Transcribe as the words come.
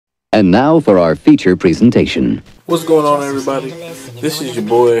And now for our feature presentation. What's going on, everybody? This is your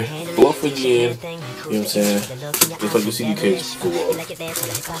boy Fluff again. You know what I'm saying? Just like the CD case go off.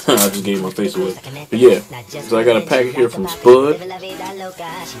 I just gave my face away. But yeah, so I got a packet here from SPUD.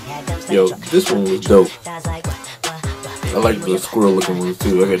 Yo, this one was dope. I like the squirrel looking ones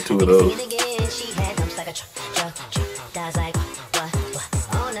too. I got two of those.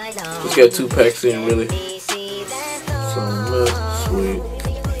 Just got 2 packs in, really. So sweet.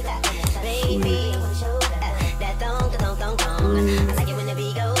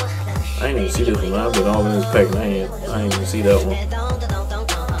 I ain't even see this one. I've been all in this pack and I ain't even see that one.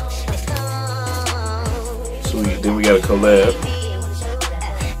 Sweet. Then we got a collab.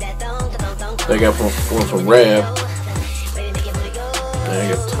 I got one from RAB. Man,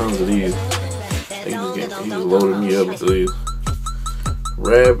 I got tons of these. He just loaded me up with these.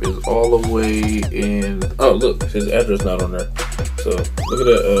 RAB is all the way in. Oh, look, his address not on there. So look at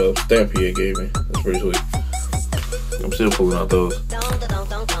that stamp he gave me. That's pretty sweet. I'm still pulling out those.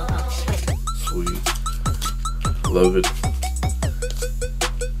 Sweet. Love it.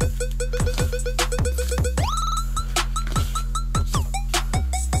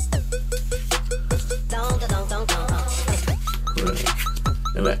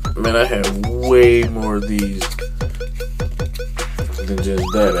 And I had way more of these than just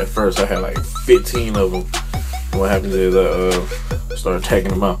that. At first I had like 15 of them. What happens is I start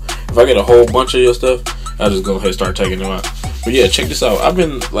tagging them out. If I get a whole bunch of your stuff, I'll just go ahead and start tagging them out. But yeah, check this out. I've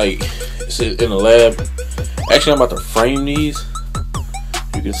been like in the lab. Actually, I'm about to frame these.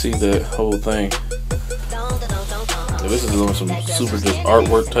 You can see the whole thing. This is doing some super just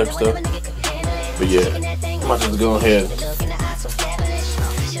artwork type stuff. But yeah, I'm about to just go ahead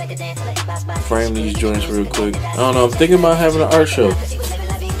frame these joints real quick. I don't know, I'm thinking about having an art show. You know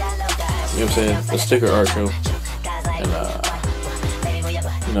what I'm saying? A sticker art show. And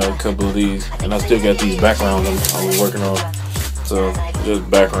you know, a couple of these. And I still got these backgrounds I'm working on. So just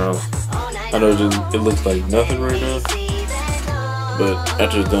backgrounds. I know it looks like nothing right now. But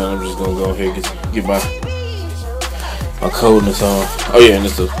after it's done, I'm just gonna go ahead and get my coldness on. Oh yeah, and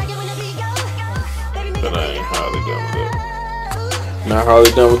this is. But I ain't hardly done with that. Not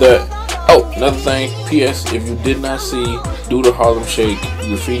hardly done with that. Oh, another thing, P.S. If you did not see Do the Harlem Shake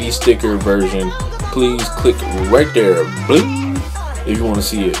graffiti sticker version, please click right there, bloop, if you want to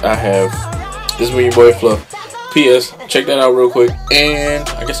see it. I have. This is your boy Fluff. P.S. Check that out real quick, and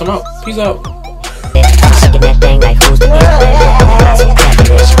I guess I'm out. Peace out.